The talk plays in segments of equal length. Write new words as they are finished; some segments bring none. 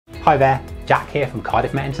Hi there, Jack here from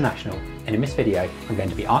Cardiff Met International, and in this video I'm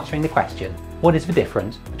going to be answering the question, what is the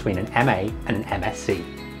difference between an MA and an MSc?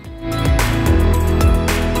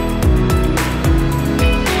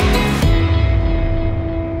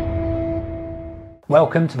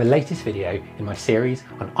 Welcome to the latest video in my series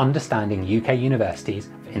on understanding UK universities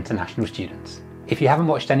for international students. If you haven't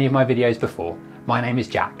watched any of my videos before, my name is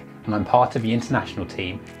Jack and I'm part of the international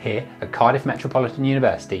team here at Cardiff Metropolitan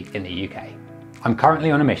University in the UK. I'm currently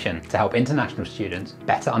on a mission to help international students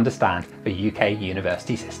better understand the UK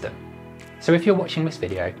university system. So if you're watching this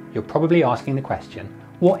video, you're probably asking the question,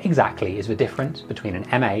 what exactly is the difference between an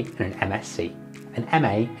MA and an MSc? An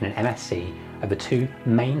MA and an MSc are the two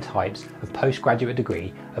main types of postgraduate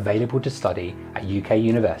degree available to study at UK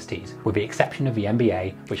universities, with the exception of the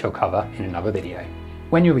MBA, which I'll cover in another video.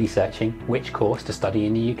 When you're researching which course to study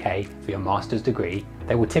in the UK for your master's degree,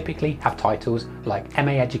 they will typically have titles like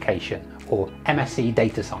MA Education or MSc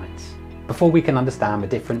Data Science. Before we can understand the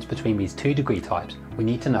difference between these two degree types, we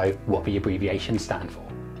need to know what the abbreviations stand for.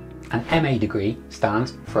 An MA degree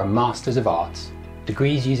stands for a Masters of Arts.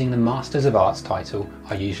 Degrees using the Masters of Arts title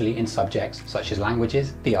are usually in subjects such as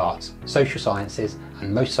languages, the arts, social sciences,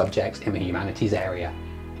 and most subjects in the humanities area.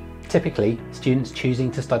 Typically, students choosing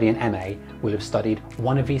to study an MA will have studied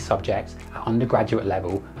one of these subjects at undergraduate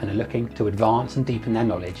level and are looking to advance and deepen their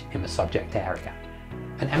knowledge in the subject area.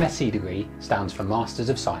 An MSc degree stands for Masters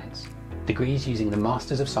of Science. Degrees using the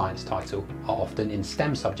Masters of Science title are often in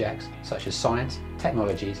STEM subjects such as science,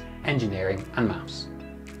 technologies, engineering, and maths.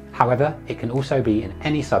 However, it can also be in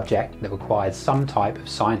any subject that requires some type of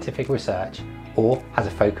scientific research or has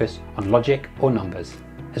a focus on logic or numbers.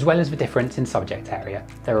 As well as the difference in subject area,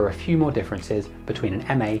 there are a few more differences between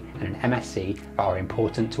an MA and an MSc that are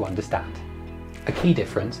important to understand. A key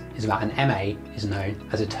difference is that an MA is known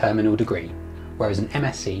as a terminal degree, whereas an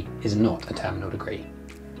MSc is not a terminal degree.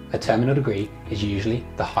 A terminal degree is usually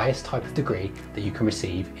the highest type of degree that you can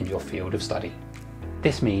receive in your field of study.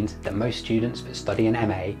 This means that most students that study an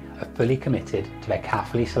MA are fully committed to their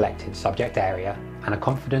carefully selected subject area and are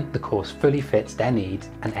confident the course fully fits their needs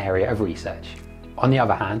and area of research. On the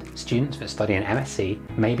other hand, students that study an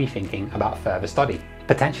MSc may be thinking about further study,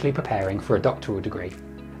 potentially preparing for a doctoral degree.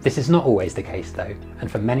 This is not always the case though,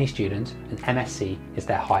 and for many students, an MSc is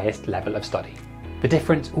their highest level of study. The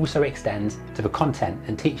difference also extends to the content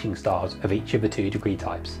and teaching styles of each of the two degree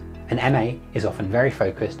types. An MA is often very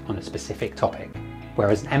focused on a specific topic,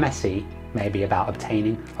 whereas an MSc may be about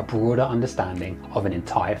obtaining a broader understanding of an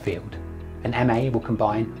entire field. An MA will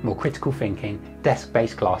combine more critical thinking,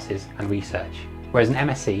 desk-based classes and research, whereas an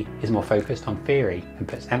MSc is more focused on theory and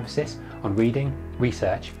puts emphasis on reading,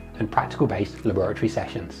 research and practical-based laboratory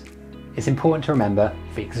sessions. It's important to remember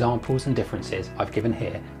the examples and differences I've given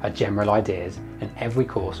here are general ideas and every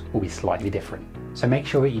course will be slightly different. So make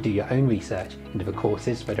sure that you do your own research into the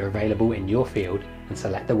courses that are available in your field and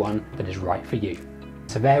select the one that is right for you.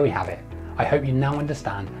 So there we have it. I hope you now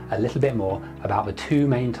understand a little bit more about the two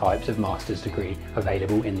main types of master's degree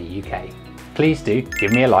available in the UK. Please do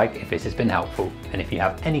give me a like if this has been helpful, and if you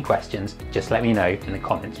have any questions, just let me know in the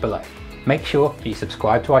comments below. Make sure you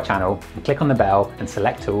subscribe to our channel and click on the bell and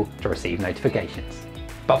select all to receive notifications.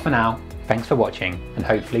 But for now, thanks for watching and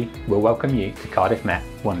hopefully we'll welcome you to Cardiff Met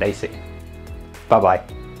one day soon. Bye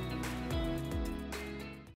bye.